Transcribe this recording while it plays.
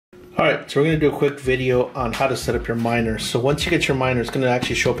Alright, so we're going to do a quick video on how to set up your miner. So once you get your miner, it's going to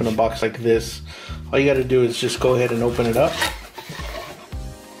actually show up in a box like this. All you got to do is just go ahead and open it up.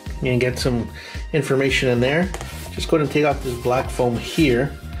 You can get some information in there. Just go ahead and take out this black foam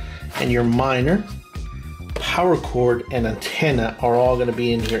here, and your miner, power cord, and antenna are all going to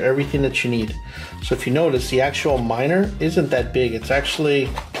be in here. Everything that you need. So if you notice, the actual miner isn't that big. It's actually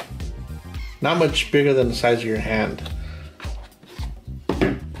not much bigger than the size of your hand.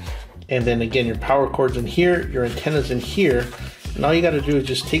 And then again, your power cord's in here, your antenna's in here, and all you got to do is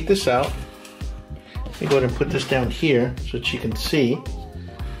just take this out. Let me go ahead and put this down here so that you can see.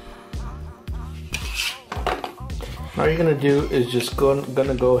 All you're gonna do is just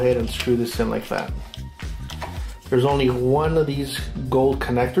gonna go ahead and screw this in like that. There's only one of these gold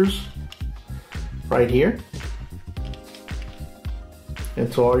connectors right here,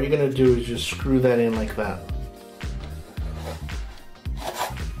 and so all you're gonna do is just screw that in like that.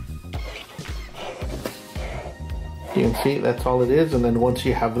 You can see that's all it is, and then once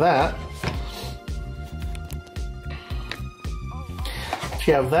you have that,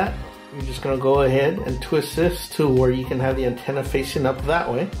 you're just going to go ahead and twist this to where you can have the antenna facing up that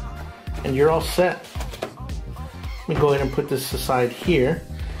way, and you're all set. Let me go ahead and put this aside here,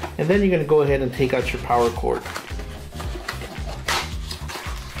 and then you're going to go ahead and take out your power cord.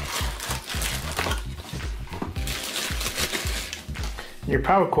 Your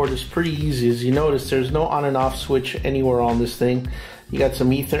power cord is pretty easy. As you notice, there's no on and off switch anywhere on this thing. You got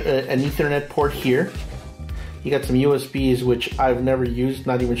some an Ethernet port here. You got some USBs, which I've never used,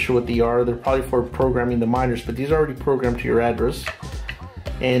 not even sure what they are. They're probably for programming the miners, but these are already programmed to your address.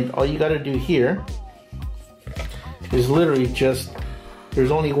 And all you got to do here is literally just,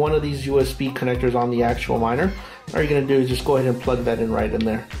 there's only one of these USB connectors on the actual miner. All you're going to do is just go ahead and plug that in right in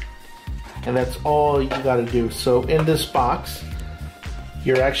there. And that's all you got to do. So in this box,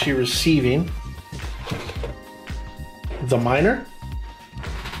 you're actually receiving the miner,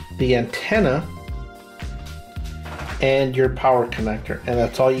 the antenna, and your power connector, and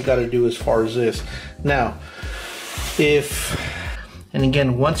that's all you got to do as far as this. Now, and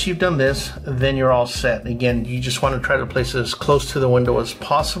again, once you've done this, then you're all set. Again, you just want to try to place it as close to the window as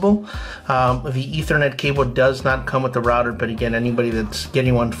possible. The Ethernet cable does not come with the router, but again, anybody that's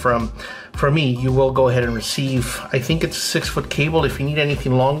getting one from me, you will go ahead and receive, I think it's a 6-foot cable. If you need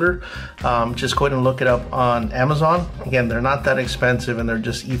anything longer, just go ahead and look it up on Amazon. Again, they're not that expensive, and they're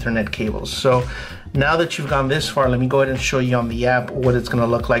just Ethernet cables. So now that you've gone this far, let me go ahead and show you on the app what it's going to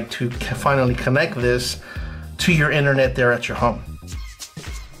look like to finally connect this to your internet there at your home.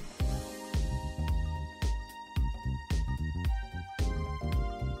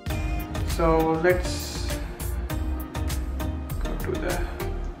 So let's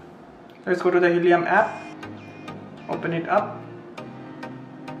go to the Helium app, open it up,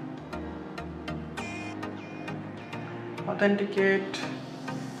 authenticate.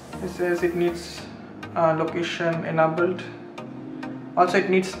 It says it needs location enabled. Also it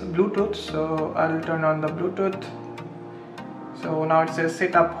needs Bluetooth, so I'll turn on the Bluetooth. So now it says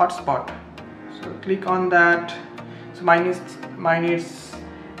set up hotspot, so click on that. So mine is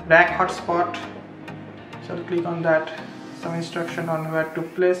Rak hotspot, so I'll click on that. Some instruction on where to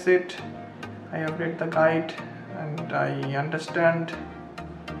place it. I have read the guide and I understand.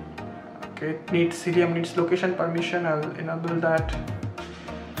 Okay, Helium needs location permission. I'll enable that.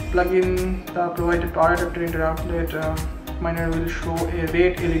 Plug in the provided power adapter into outlet. Miner will show a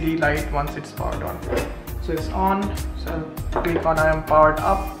red LED light once it's powered on. So it's on. So I'll click on I am powered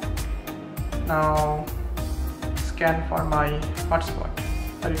up. Now scan for my hotspot.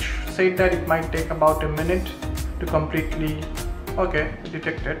 It said that it might take about a minute to completely, okay,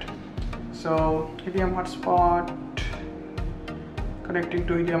 detected. So Helium hotspot, connecting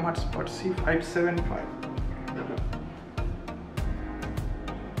to Helium hotspot C575.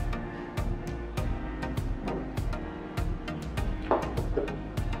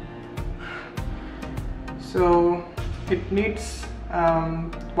 So it needs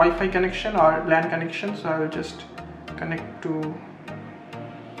Wi-Fi connection or LAN connection, so I will just connect to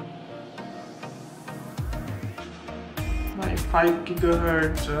my 5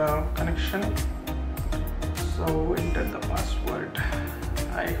 GHz connection. So enter the password.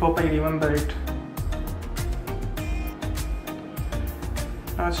 I hope I remember it.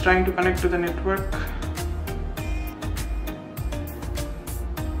 Now it's trying to connect to the network.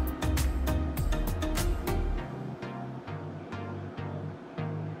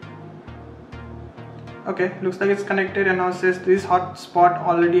 Okay, looks like it's connected, and now it says this hotspot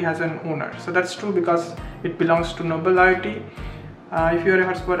already has an owner. So that's true because it belongs to Noble IoT. If you are a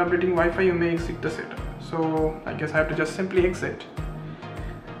hotspot updating Wi-Fi, you may exit the setup. So I guess I have to just simply exit.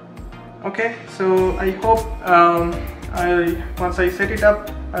 Okay, so I hope once I set it up,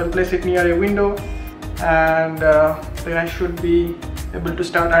 I'll place it near a window, and then I should be able to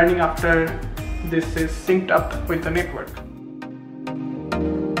start earning after this is synced up with the network.